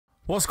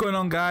What's going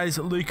on, guys?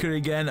 Luke here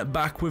again,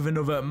 back with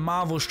another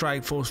Marvel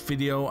Strike Force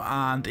video,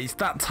 and it's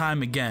that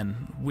time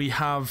again. We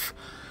have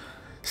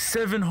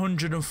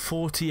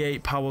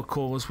 748 power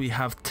cores, we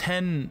have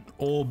 10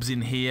 orbs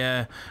in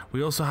here,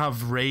 we also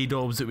have raid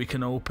orbs that we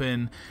can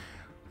open.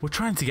 We're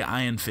trying to get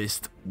Iron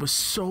Fist. We're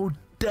so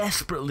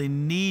desperately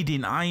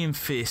needing Iron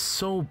Fist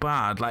so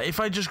bad. Like, if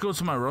I just go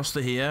to my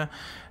roster here,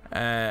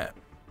 and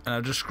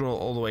I just scroll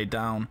all the way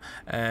down,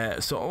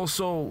 so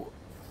also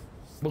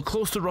we're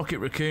close to Rocket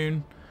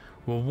Raccoon.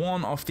 We're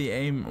one off the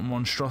AIM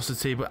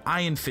monstrosity, but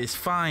Iron Fist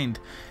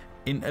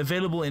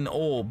available in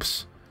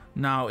orbs.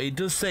 Now it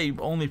does say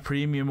only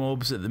premium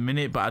orbs at the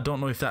minute, but I don't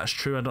know if that's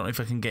true. I don't know if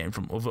I can get it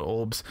from other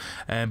orbs.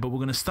 But we're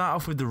going to start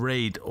off with the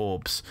raid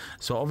orbs.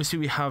 So obviously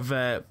we have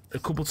a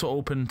couple to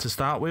open to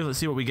start with. Let's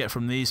see what we get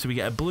from these. So we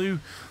get a blue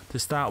to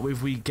start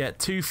with. We get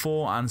 2,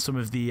 4, and some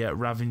of the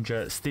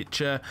Ravager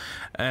Stitcher.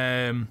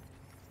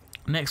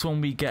 Next one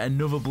we get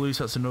another blue,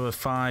 so that's another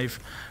 5.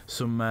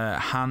 Some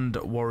hand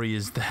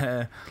warriors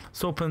there.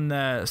 Let's open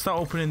start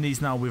opening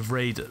these now with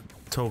raid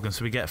tokens.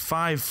 So we get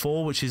 5,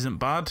 4, which isn't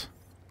bad.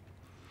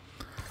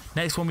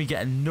 Next one we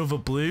get another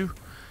blue.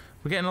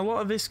 We're getting a lot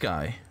of this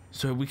guy,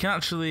 so we can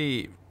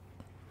actually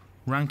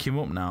rank him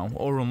up now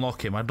or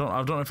unlock him. I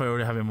don't know if I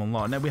already have him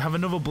unlocked. Now we have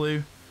another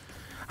blue.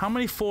 How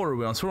many 4 are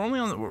we on? So we're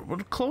only on we're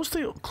close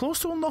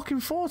to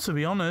unlocking 4, to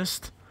be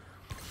honest.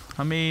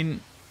 I mean,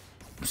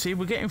 see,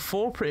 we're getting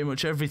 4 pretty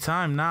much every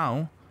time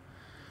now.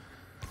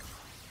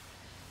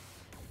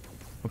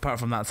 Apart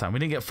from that time. We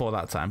didn't get 4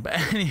 that time.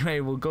 But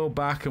anyway, we'll go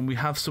back and we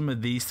have some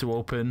of these to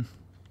open.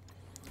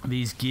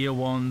 These gear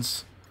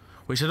ones,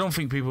 which I don't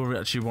think people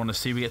actually want to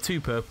see. We get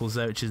 2 purples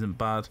there, which isn't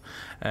bad.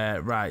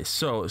 Right,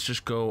 so let's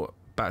just go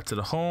back to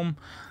the home.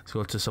 Let's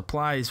go to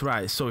supplies.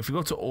 Right, so if you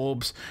go to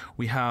orbs,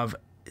 we have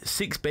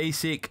 6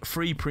 basic,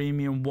 3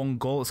 premium, 1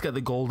 gold. Let's get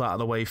the gold out of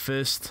the way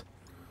first.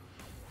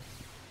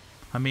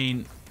 I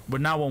mean, we're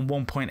now on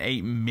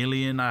 1.8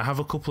 million. I have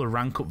a couple of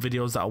rank up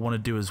videos that I want to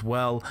do as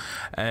well.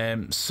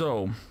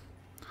 So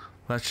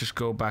let's just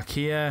go back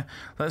here.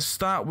 Let's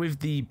start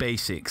with the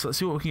basics. Let's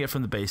see what we can get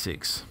from the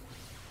basics.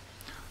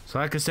 So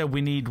like I said,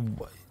 we need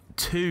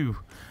 2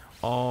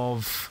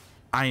 of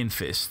Iron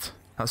Fist.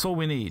 That's all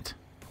we need.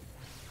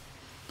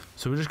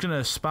 So we're just going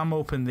to spam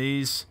open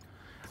these,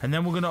 and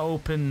then we're going to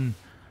open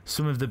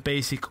some of the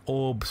basic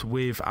orbs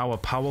with our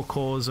power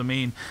cores. I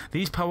mean,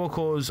 these power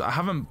cores, I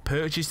haven't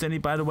purchased any,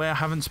 by the way. I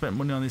haven't spent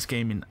money on this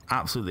game in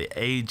absolutely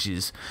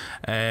ages.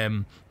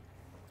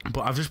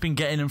 But I've just been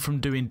getting them from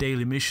doing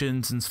daily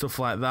missions and stuff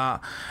like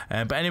that.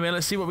 But anyway,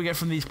 let's see what we get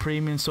from these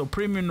premiums. So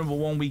premium number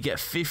 1, we get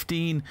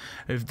 15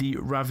 of the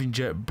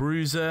Ravager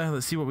Bruiser.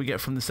 Let's see what we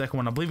get from the second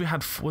one. I believe we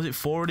had, was it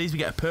 4 of these? We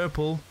get a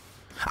purple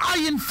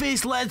Iron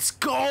Fist. Let's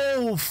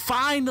go!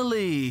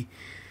 Finally!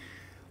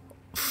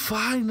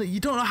 Finally! You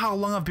don't know how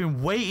long I've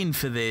been waiting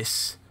for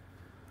this.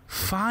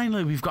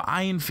 Finally, we've got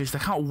Iron Fist. I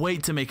can't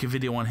wait to make a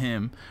video on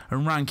him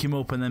and rank him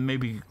up and then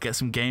maybe get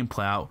some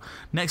gameplay out.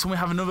 Next one, we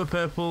have another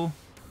purple.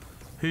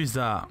 Who's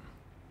that?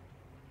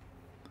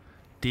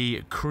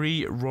 The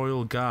Kree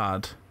Royal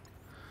Guard.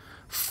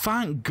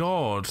 Thank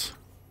God.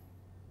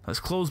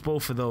 Let's close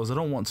both of those. I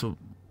don't want to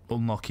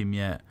unlock him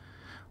yet.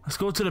 Let's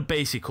go to the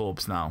basic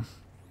orbs now.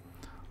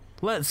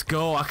 Let's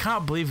go. I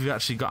can't believe we've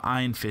actually got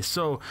Iron Fist.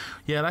 So,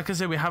 yeah, like I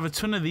said, we have a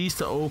ton of these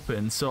to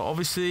open. So,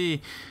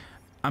 obviously,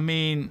 I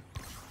mean,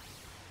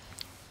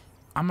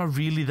 am I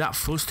really that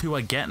fussed who I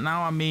get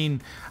now? I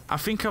mean, I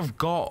think I've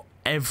got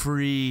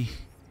every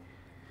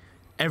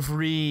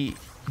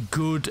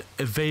good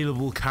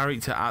available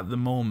character at the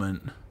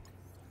moment,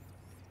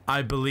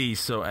 I believe.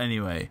 So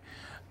anyway,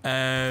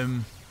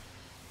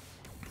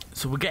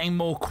 so we're getting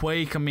more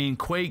Quake. I mean,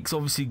 Quake's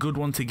obviously a good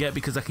one to get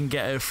because I can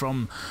get her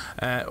from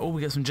oh,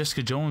 we get some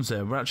Jessica Jones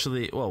there. We're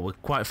actually, well, we're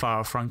quite far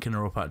off ranking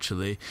her up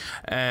actually,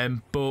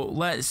 but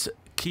let's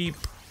keep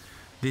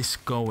this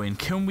going.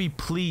 Can we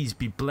please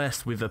be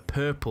blessed with a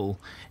purple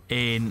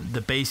in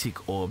the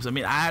basic orbs? I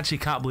mean, I actually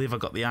can't believe I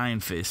got the Iron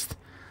Fist.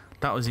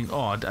 That was oh,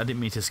 I didn't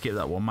mean to skip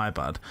that one, my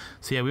bad.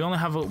 So yeah, we only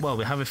have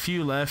we have a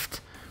few left.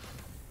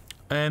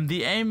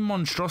 The AIM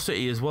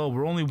monstrosity as well,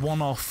 we're only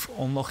 1 off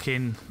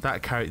unlocking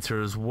that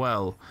character as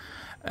well.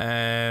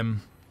 But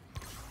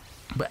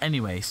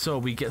anyway, so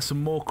we get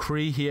some more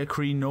Kree here,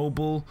 Kree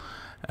Noble.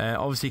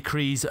 Obviously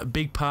Kree's a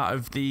big part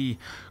of the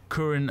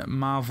current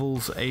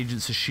Marvel's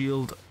Agents of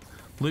S.H.I.E.L.D.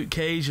 Luke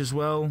Cage as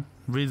well.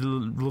 Really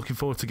looking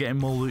forward to getting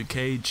more Luke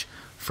Cage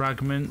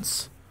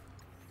fragments.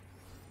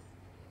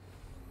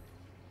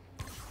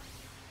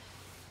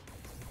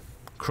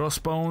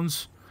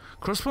 Crossbones.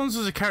 Crossbones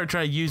was a character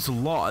I used a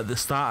lot at the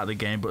start of the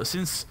game, but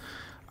since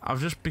I've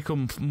just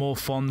become more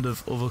fond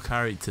of other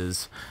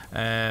characters.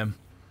 But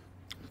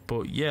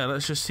yeah,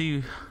 let's just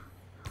see.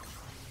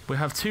 We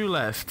have 2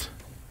 left.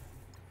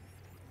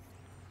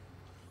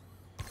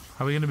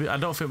 Are we gonna be? I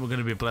don't think we're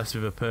gonna be blessed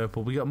with a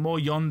purple. We got more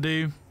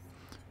Yondu.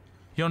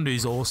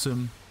 Yondu's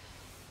awesome.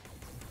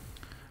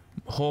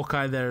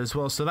 Hawkeye there as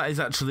well. So that is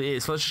actually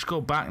it. So let's just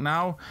go back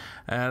now.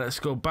 Let's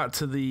go back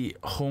to the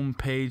home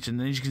page, and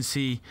then as you can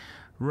see,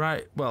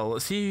 Right, well,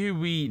 let's see who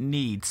we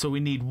need. So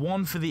we need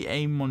one for the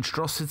AIM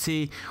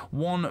Monstrosity,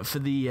 one for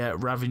the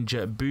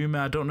Ravager Boomer.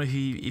 I don't know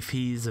if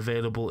he's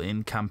available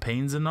in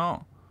campaigns or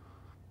not.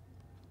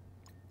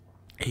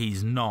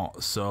 He's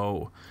not,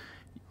 so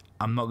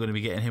I'm not going to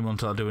be getting him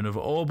until I do another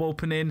orb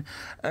opening.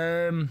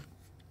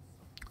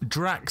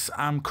 Drax,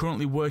 I'm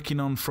currently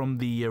working on from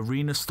the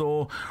Arena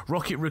store.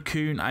 Rocket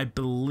Raccoon, I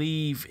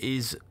believe,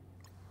 is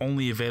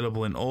only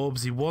available in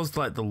orbs. He was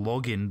like the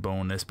login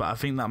bonus, but I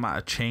think that might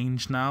have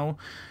changed now.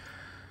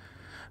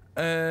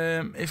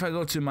 If I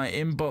go to my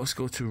inbox,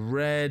 go to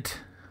red,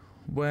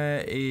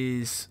 where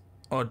is...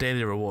 Oh,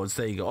 daily rewards,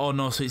 there you go. Oh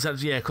no, so it's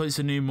actually, yeah, because it's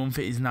a new month,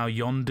 it is now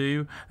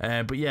Yondu.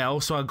 But yeah,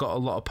 also I got a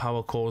lot of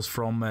power cores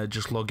from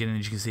just logging in.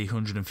 As you can see,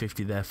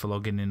 150 there for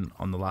logging in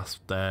on the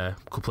last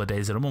couple of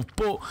days of the month.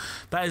 But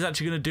that is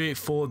actually going to do it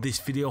for this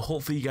video.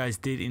 Hopefully you guys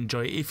did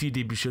enjoy it. If you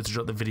did, be sure to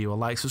drop the video a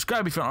like.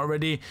 Subscribe if you're not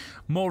already.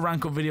 More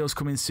rank up videos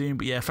coming soon.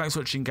 But yeah, thanks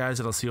for watching, guys,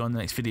 and I'll see you on the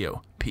next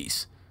video.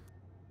 Peace.